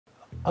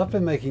I've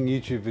been making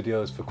YouTube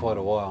videos for quite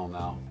a while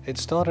now. It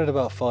started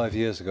about 5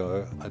 years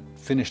ago. I'd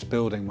finished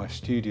building my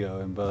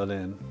studio in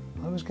Berlin.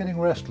 I was getting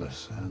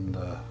restless and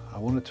I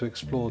wanted to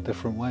explore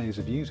different ways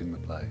of using the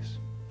place.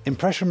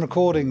 Impression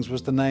Recordings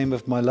was the name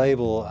of my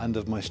label and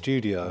of my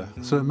studio,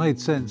 so it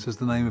made sense as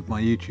the name of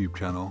my YouTube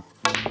channel.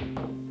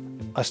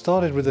 I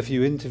started with a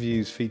few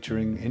interviews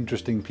featuring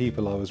interesting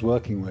people I was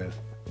working with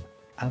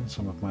and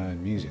some of my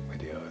own music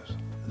videos.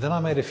 Then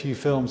I made a few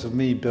films of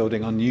me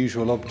building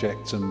unusual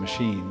objects and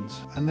machines,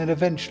 and then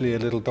eventually a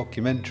little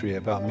documentary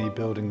about me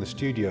building the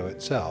studio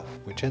itself,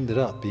 which ended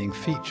up being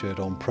featured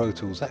on Pro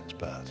Tools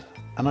Expert.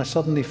 And I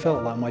suddenly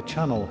felt like my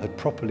channel had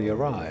properly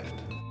arrived.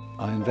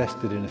 I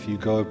invested in a few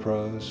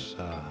GoPros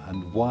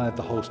and wired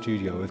the whole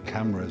studio with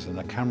cameras and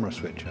a camera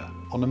switcher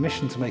on a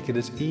mission to make it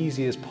as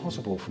easy as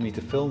possible for me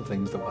to film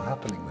things that were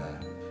happening there,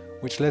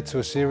 which led to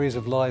a series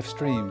of live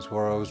streams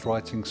where I was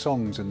writing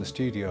songs in the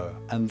studio,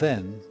 and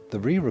then the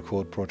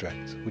Re-Record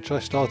project, which I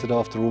started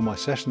after all my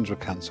sessions were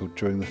cancelled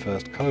during the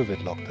first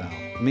COVID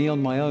lockdown. Me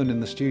on my own in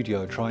the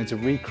studio trying to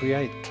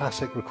recreate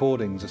classic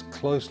recordings as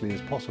closely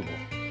as possible.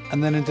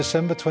 And then in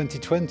December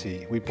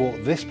 2020, we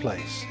bought this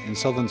place in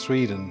southern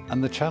Sweden,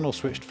 and the channel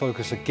switched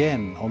focus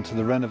again onto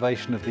the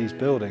renovation of these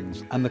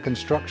buildings and the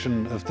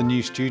construction of the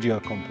new studio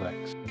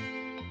complex,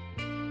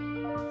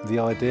 the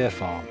Idea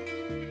Farm.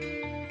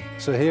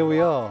 So here we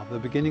are, the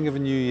beginning of a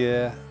new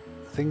year.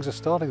 Things are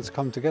starting to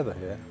come together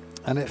here,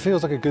 and it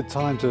feels like a good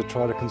time to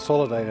try to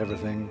consolidate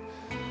everything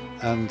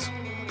and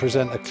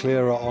present a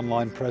clearer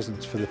online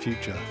presence for the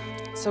future.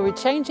 So we're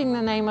changing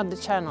the name of the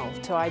channel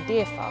to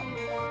Idea Farm.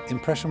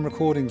 Impression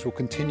Recordings will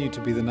continue to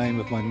be the name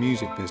of my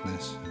music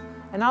business.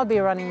 And I'll be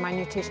running my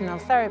nutritional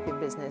therapy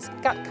business,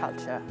 Gut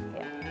Culture,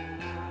 here.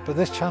 But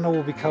this channel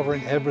will be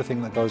covering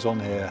everything that goes on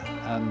here,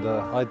 and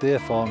Idea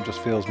Farm just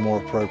feels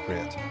more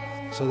appropriate.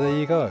 So there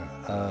you go.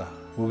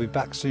 We'll be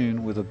back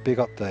soon with a big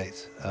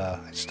update.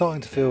 It's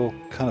starting to feel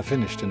kind of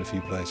finished in a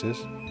few places.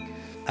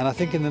 And I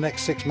think in the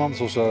next 6 months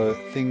or so,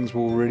 things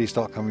will really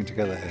start coming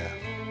together here.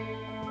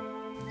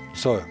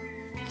 So,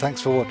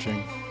 thanks for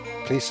watching.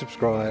 Please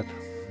subscribe.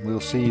 We'll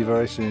see you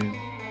very soon.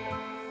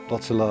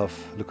 Lots of love,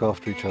 look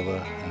after each other,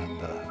 and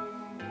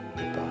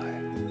goodbye.